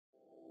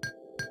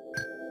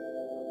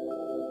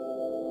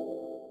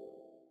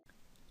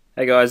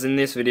Hey guys, in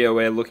this video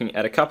we're looking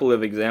at a couple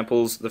of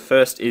examples. The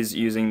first is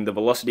using the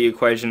velocity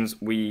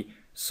equations we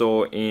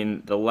saw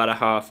in the latter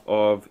half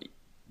of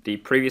the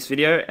previous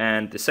video,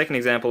 and the second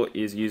example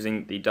is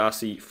using the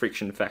Darcy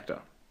friction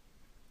factor.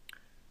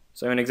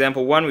 So in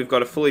example 1, we've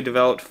got a fully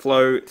developed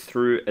flow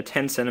through a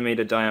 10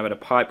 centimeter diameter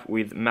pipe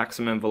with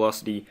maximum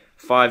velocity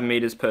 5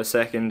 meters per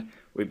second.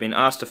 We've been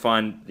asked to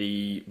find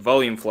the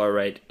volume flow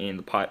rate in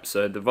the pipe.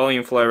 So the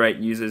volume flow rate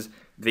uses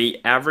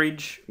V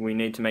average. We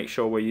need to make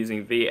sure we're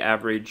using V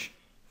average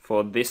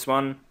for this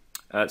one.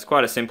 It's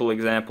quite a simple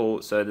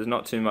example, so there's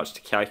not too much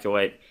to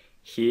calculate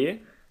here.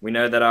 We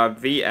know that our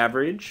V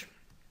average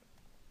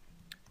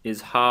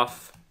is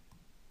half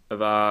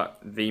of our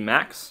V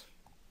max.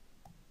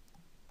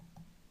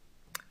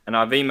 And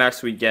our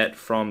Vmax we get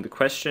from the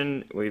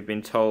question. We've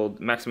been told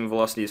maximum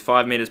velocity is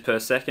 5 meters per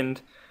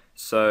second,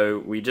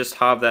 so we just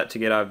halve that to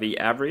get our V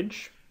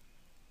average.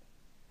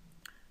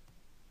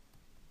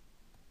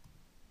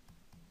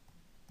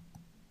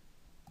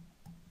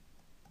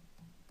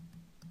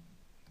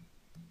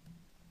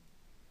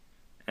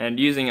 And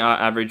using our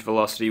average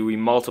velocity, we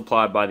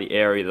multiply by the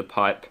area of the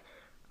pipe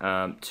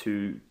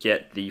to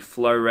get the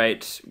flow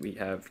rate. We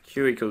have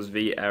Q equals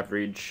V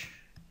average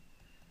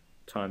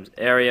times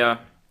area,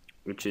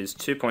 which is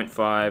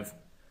 2.5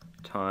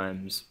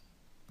 times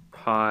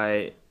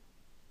pi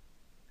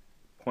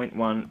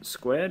 0.1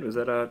 squared. Was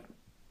that our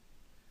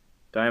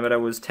diameter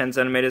was 10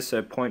 centimeters,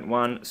 so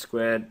 0.1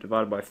 squared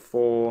divided by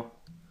 4,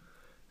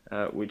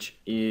 which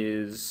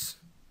is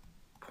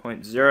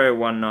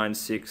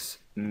 0.0196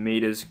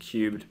 meters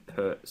cubed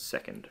per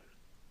second.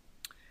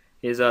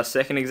 Here's our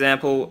second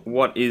example.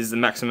 What is the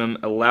maximum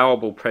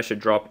allowable pressure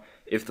drop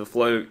if the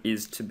flow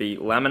is to be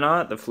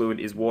laminar? The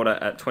fluid is water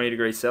at 20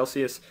 degrees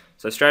Celsius.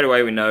 So straight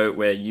away we know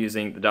we're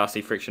using the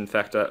Darcy friction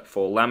factor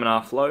for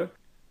laminar flow.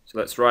 So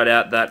let's write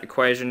out that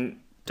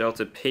equation.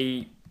 Delta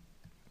P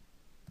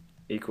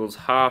equals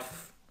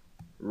half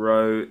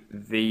rho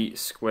V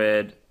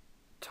squared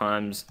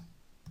times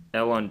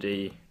L on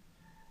D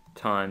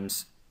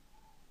times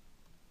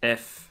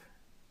F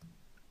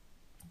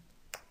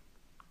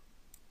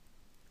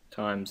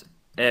times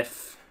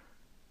F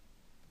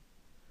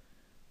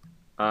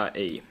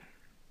RE,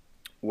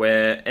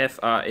 where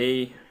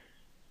FRE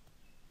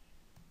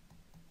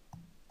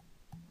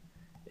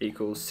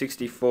equals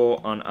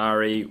 64 on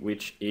RE,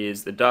 which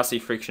is the Darcy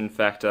friction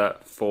factor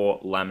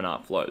for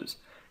laminar flows.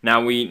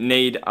 Now we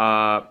need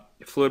our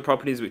fluid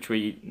properties, which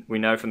we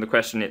know from the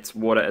question it's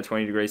water at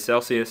 20 degrees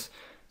Celsius.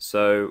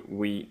 So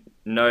we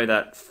know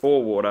that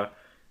for water,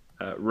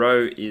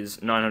 rho is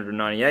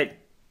 998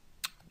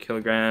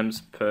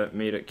 kilograms per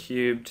meter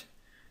cubed,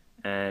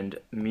 and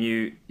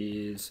mu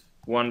is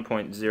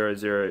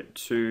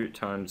 1.002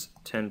 times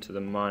 10 to the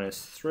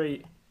minus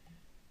 3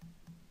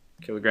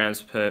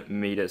 kilograms per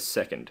meter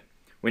second.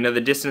 We know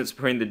the distance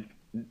between the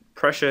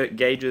pressure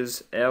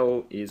gauges,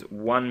 L, is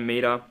 1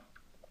 meter,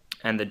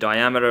 and the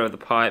diameter of the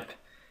pipe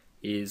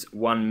is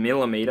 1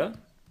 millimeter,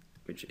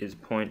 which is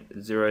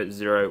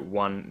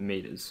 0.001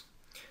 meters.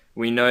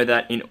 We know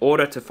that in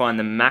order to find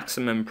the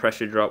maximum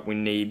pressure drop, we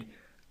need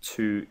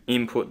to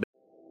input